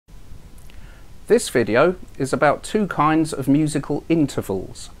This video is about two kinds of musical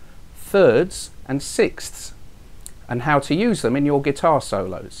intervals, thirds and sixths, and how to use them in your guitar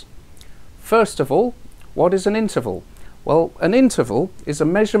solos. First of all, what is an interval? Well, an interval is a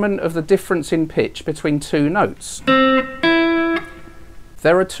measurement of the difference in pitch between two notes.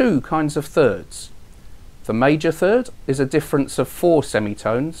 There are two kinds of thirds. The major third is a difference of 4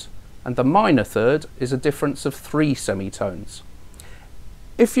 semitones, and the minor third is a difference of 3 semitones.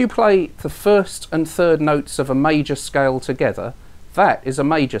 If you play the first and third notes of a major scale together, that is a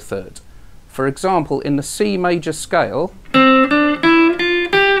major third. For example, in the C major scale,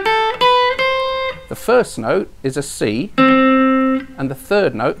 the first note is a C, and the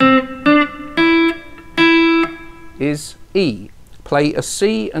third note is E. Play a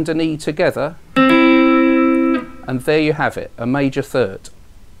C and an E together, and there you have it, a major third.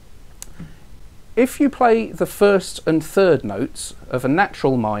 If you play the first and third notes of a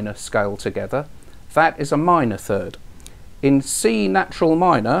natural minor scale together, that is a minor third. In C natural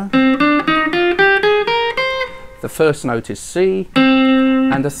minor, the first note is C,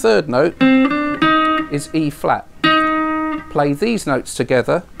 and the third note is E flat. Play these notes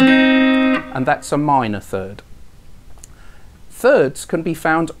together, and that's a minor third. Thirds can be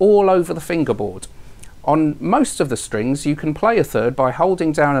found all over the fingerboard. On most of the strings, you can play a third by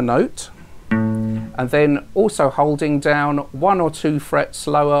holding down a note, and then also holding down 1 or 2 frets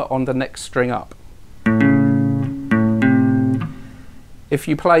lower on the next string up. If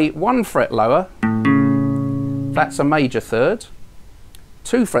you play 1 fret lower, that's a major third.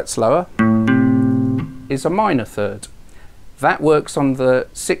 2 frets lower is a minor third. That works on the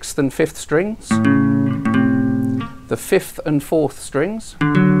 6th and 5th strings, the 5th and 4th strings,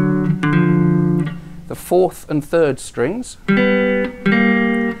 the 4th and 3rd strings,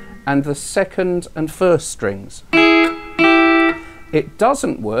 and the 2nd and 1st strings. It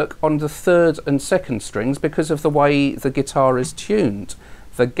doesn't work on the 3rd and 2nd strings because of the way the guitar is tuned.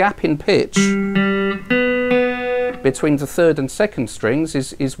 The gap in pitch between the 3rd and 2nd strings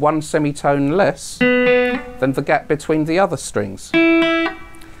is 1 semitone less than the gap between the other strings.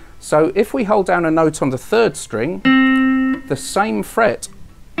 So if we hold down a note on the 3rd string, the same fret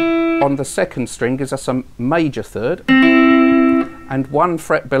on the 2nd string gives us a major third, and 1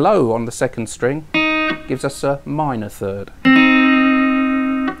 fret below on the 2nd string gives us a minor third.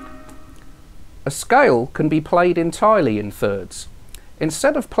 A scale can be played entirely in thirds.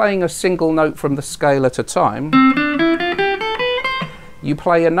 Instead of playing a single note from the scale at a time, you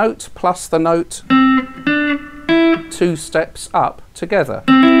play a note plus the note 2 steps up together.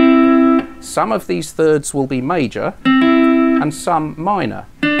 Some of these thirds will be major and some minor.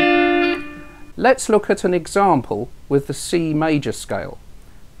 Let's look at an example with the C major scale.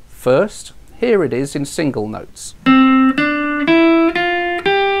 First, here it is in single notes.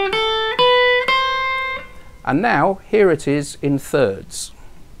 And now, here it is in thirds.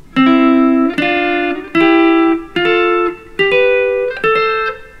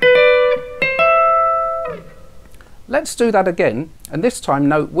 Let's do that again, and this time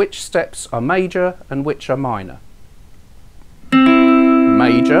note which steps are major and which are minor.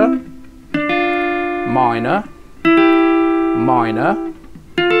 Major, minor, minor,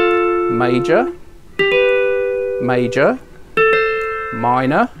 major, major,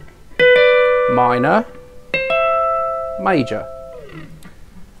 minor, minor, major.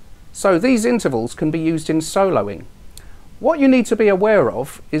 So these intervals can be used in soloing. What you need to be aware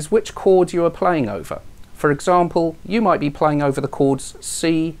of is which chord you are playing over. For example, you might be playing over the chords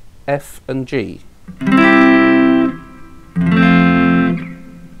C, F and G.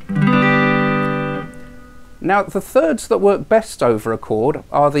 Now, the thirds that work best over a chord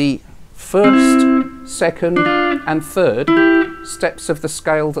are the first, second and third steps of the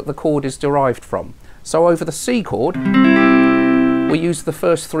scale that the chord is derived from. So over the C chord, we use the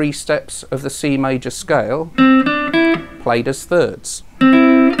first 3 steps of the C major scale played as thirds.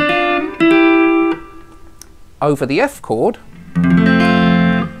 Over the F chord,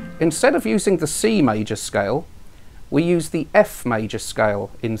 instead of using the C major scale, we use the F major scale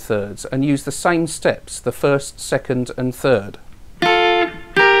in thirds and use the same steps, the first, second and third.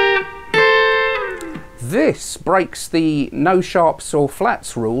 This breaks the no sharps or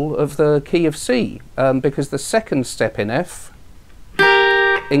flats rule of the key of C, because the second step in F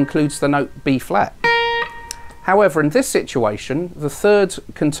includes the note B flat. However, in this situation, the third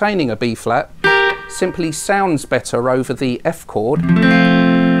containing a B flat simply sounds better over the F chord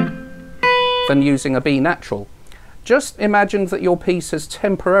than using a B natural. Just imagine that your piece has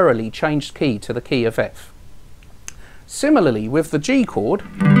temporarily changed key to the key of F. Similarly, with the G chord,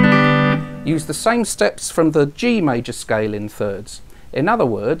 use the same steps from the G major scale in thirds. In other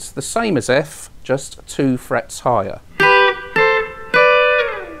words, the same as F, just 2 frets higher.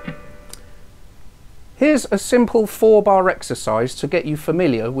 Here's a simple 4-bar exercise to get you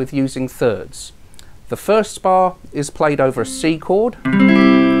familiar with using thirds. The first bar is played over a C chord,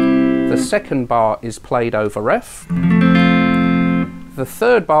 the second bar is played over F, the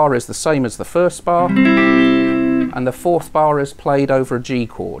third bar is the same as the first bar, and the fourth bar is played over a G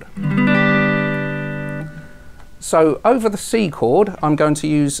chord. So over the C chord, I'm going to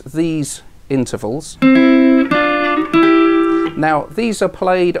use these intervals. Now these are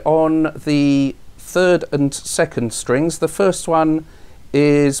played on the third and second strings. The first one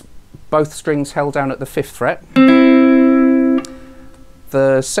is both strings held down at the 5th fret.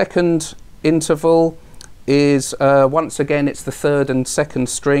 The second interval is once again it's the third and second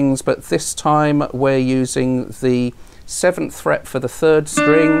strings, but this time we're using the 7th fret for the third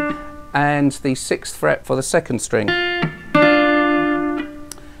string and the 6th fret for the second string.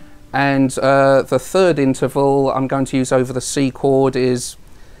 And the third interval I'm going to use over the C chord is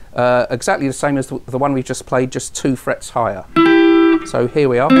exactly the same as the one we just played, just 2 frets higher. So here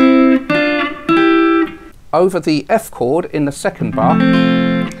we are. Over the F chord in the second bar,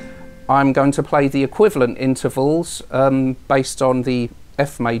 I'm going to play the equivalent intervals based on the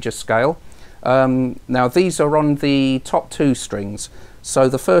F major scale. Now these are on the top 2 strings. So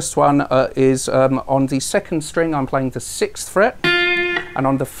the first one is on the second string I'm playing the 6th fret, and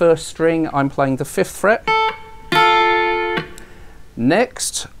on the first string I'm playing the 5th fret.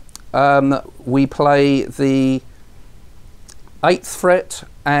 Next we play the 8th fret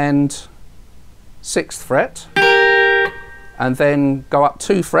and 6th fret, and then go up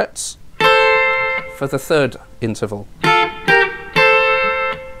 2 frets for the third interval.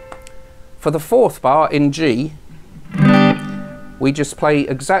 For the fourth bar in G, we just play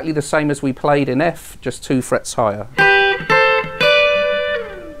exactly the same as we played in F, just 2 frets higher.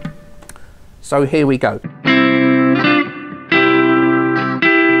 So here we go.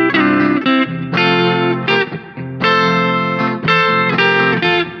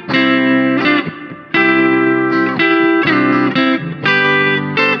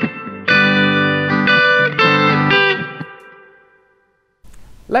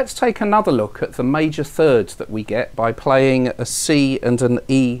 Let's take another look at the major thirds that we get by playing a C and an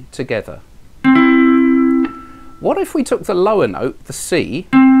E together. What if we took the lower note, the C,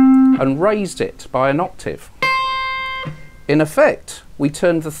 and raised it by an octave? In effect, we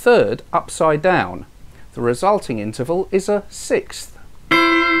turned the third upside down. The resulting interval is a 6th.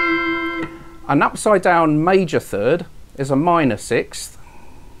 An upside down major third is a minor 6th,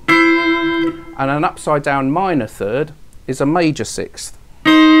 and an upside down minor third is a major 6th.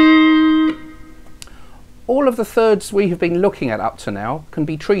 All of the thirds we have been looking at up to now can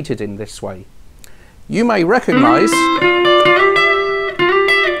be treated in this way. You may recognise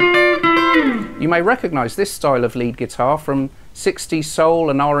this style of lead guitar from 60s soul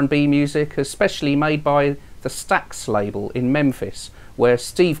and R&B music, especially made by the Stax label in Memphis, where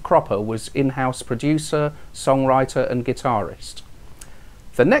Steve Cropper was in-house producer, songwriter and guitarist.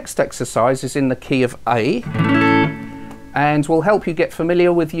 The next exercise is in the key of A and will help you get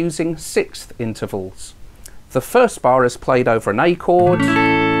familiar with using 6th intervals. The first bar is played over an A chord,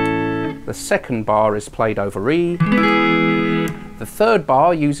 the second bar is played over E, the third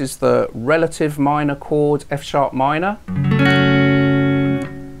bar uses the relative minor chord F sharp minor,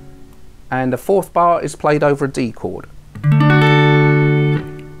 and the fourth bar is played over a D chord.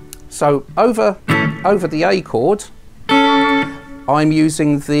 So over the A chord, I'm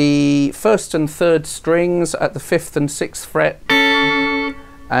using the first and third strings at the 5th and 6th fret,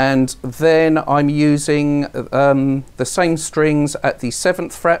 and then I'm using the same strings at the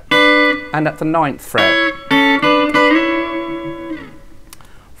 7th fret and at the 9th fret.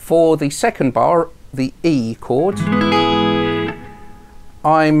 For the second bar, the E chord,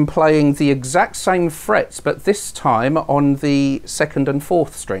 I'm playing the exact same frets, but this time on the 2nd and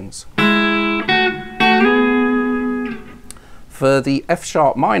 4th strings. For the F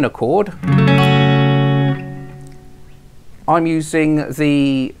sharp minor chord, I'm using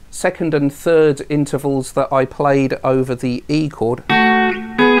the 2nd and 3rd intervals that I played over the E chord,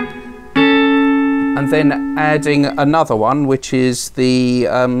 and then adding another one, which is the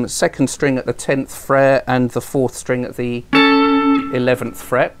 2nd string at the 10th fret and the 4th string at the 11th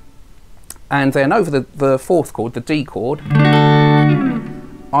fret. And then over the 4th chord, the D chord,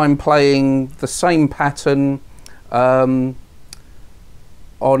 I'm playing the same pattern on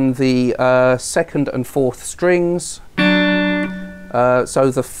the 2nd and 4th strings. So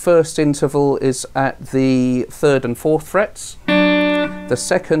the first interval is at the 3rd and 4th frets, the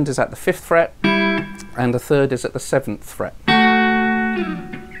second is at the 5th fret, and the third is at the 7th fret.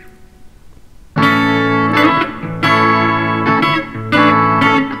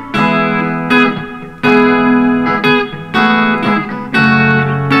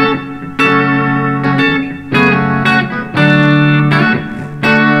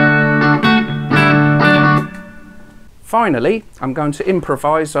 Finally, I'm going to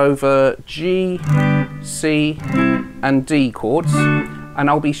improvise over G, C and D chords, and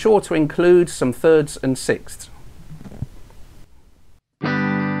I'll be sure to include some thirds and sixths.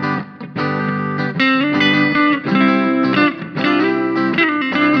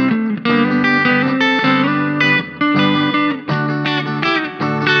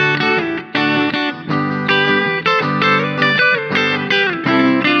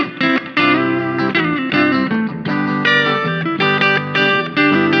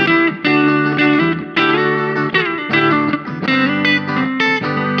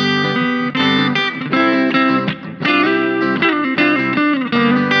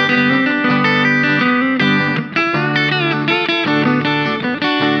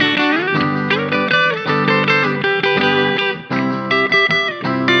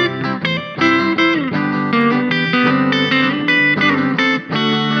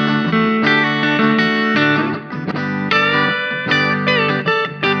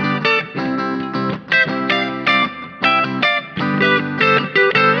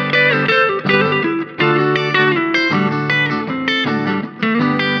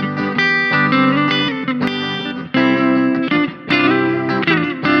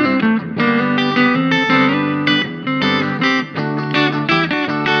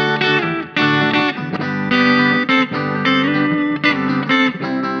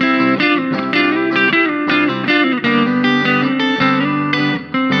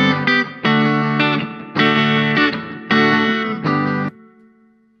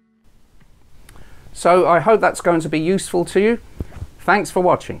 So I hope that's going to be useful to you. Thanks for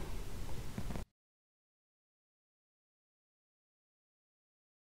watching.